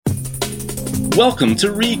Welcome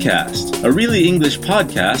to Recast, a Really English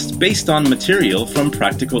podcast based on material from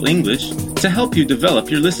Practical English to help you develop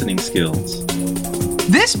your listening skills.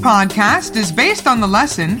 This podcast is based on the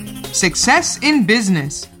lesson Success in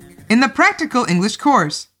Business in the Practical English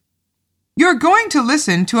course. You're going to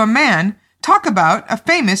listen to a man talk about a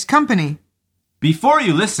famous company. Before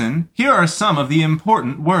you listen, here are some of the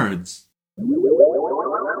important words.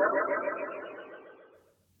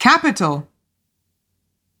 Capital.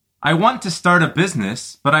 I want to start a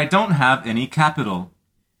business, but I don't have any capital.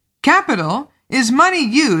 Capital is money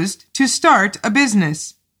used to start a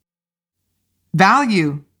business.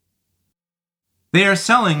 Value. They are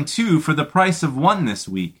selling 2 for the price of 1 this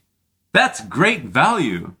week. That's great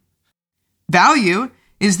value. Value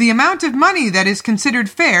is the amount of money that is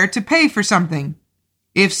considered fair to pay for something.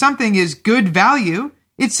 If something is good value,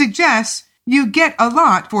 it suggests you get a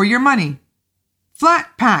lot for your money.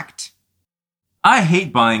 Flat-packed. I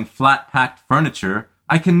hate buying flat-packed furniture.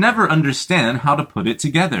 I can never understand how to put it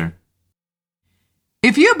together.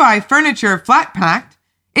 If you buy furniture flat-packed,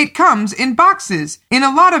 it comes in boxes in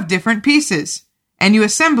a lot of different pieces, and you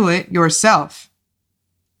assemble it yourself.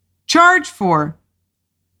 Charge for.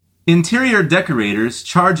 Interior decorators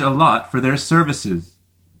charge a lot for their services.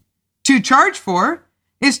 To charge for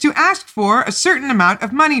is to ask for a certain amount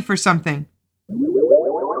of money for something.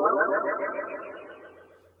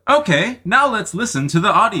 Okay, now let's listen to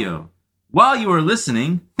the audio. While you are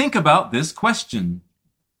listening, think about this question.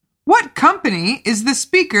 What company is the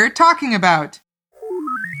speaker talking about?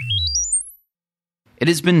 It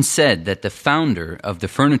has been said that the founder of the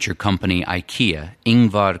furniture company IKEA,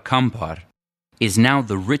 Ingvar Kamprad, is now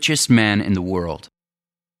the richest man in the world.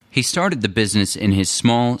 He started the business in his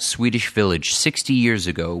small Swedish village 60 years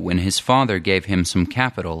ago when his father gave him some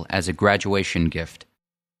capital as a graduation gift.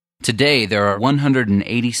 Today, there are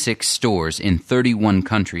 186 stores in 31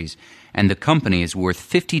 countries, and the company is worth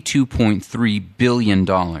 $52.3 billion.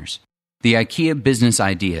 The IKEA business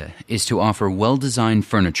idea is to offer well-designed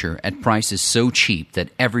furniture at prices so cheap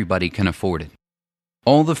that everybody can afford it.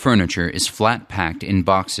 All the furniture is flat-packed in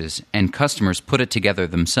boxes, and customers put it together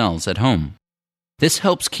themselves at home. This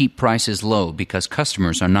helps keep prices low because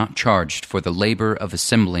customers are not charged for the labor of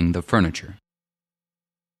assembling the furniture.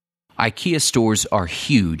 IKEA stores are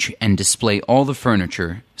huge and display all the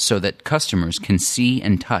furniture so that customers can see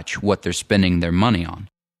and touch what they're spending their money on.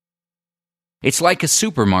 It's like a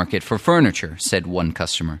supermarket for furniture, said one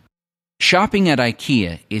customer. Shopping at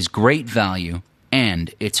IKEA is great value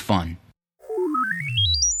and it's fun.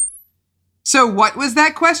 So what was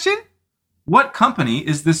that question? What company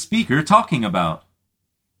is the speaker talking about?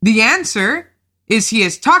 The answer is he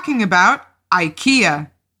is talking about IKEA.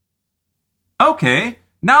 Okay,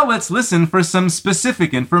 now let's listen for some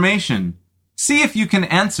specific information. See if you can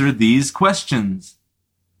answer these questions.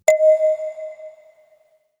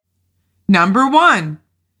 Number 1.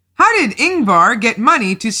 How did Ingvar get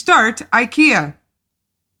money to start IKEA?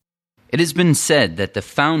 It has been said that the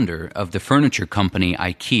founder of the furniture company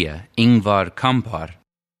IKEA, Ingvar Kamprad,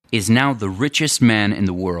 is now the richest man in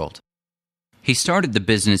the world. He started the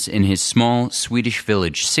business in his small Swedish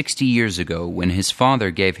village 60 years ago when his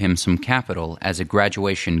father gave him some capital as a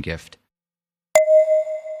graduation gift.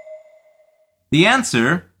 The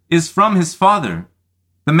answer is from his father.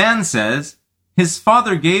 The man says his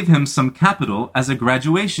father gave him some capital as a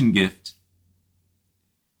graduation gift.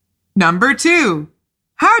 Number 2.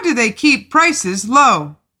 How do they keep prices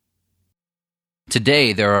low?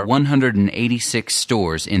 Today, there are 186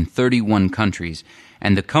 stores in 31 countries,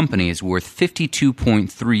 and the company is worth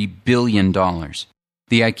 $52.3 billion.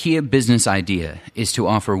 The IKEA business idea is to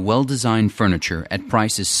offer well-designed furniture at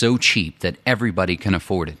prices so cheap that everybody can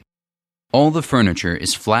afford it. All the furniture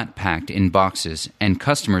is flat-packed in boxes, and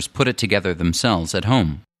customers put it together themselves at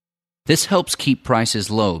home. This helps keep prices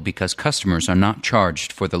low because customers are not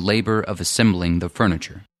charged for the labor of assembling the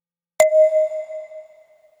furniture.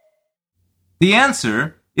 The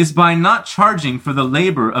answer is by not charging for the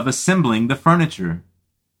labor of assembling the furniture.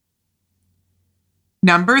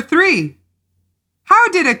 Number 3. How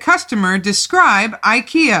did a customer describe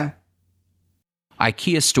IKEA?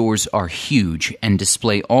 IKEA stores are huge and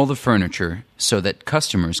display all the furniture so that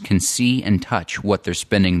customers can see and touch what they're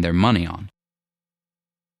spending their money on.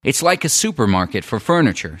 It's like a supermarket for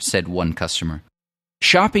furniture, said one customer.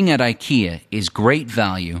 Shopping at IKEA is great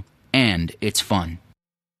value and it's fun.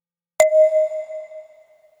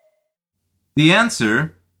 The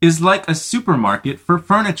answer is like a supermarket for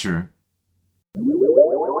furniture.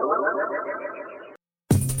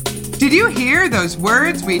 Did you hear those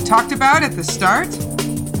words we talked about at the start?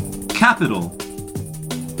 Capital,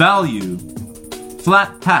 value,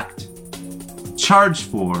 flat-packed, charge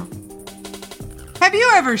for. Have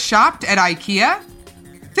you ever shopped at IKEA?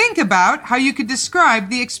 Think about how you could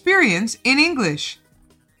describe the experience in English.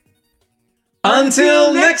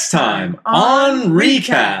 Until next time on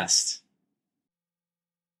Recast.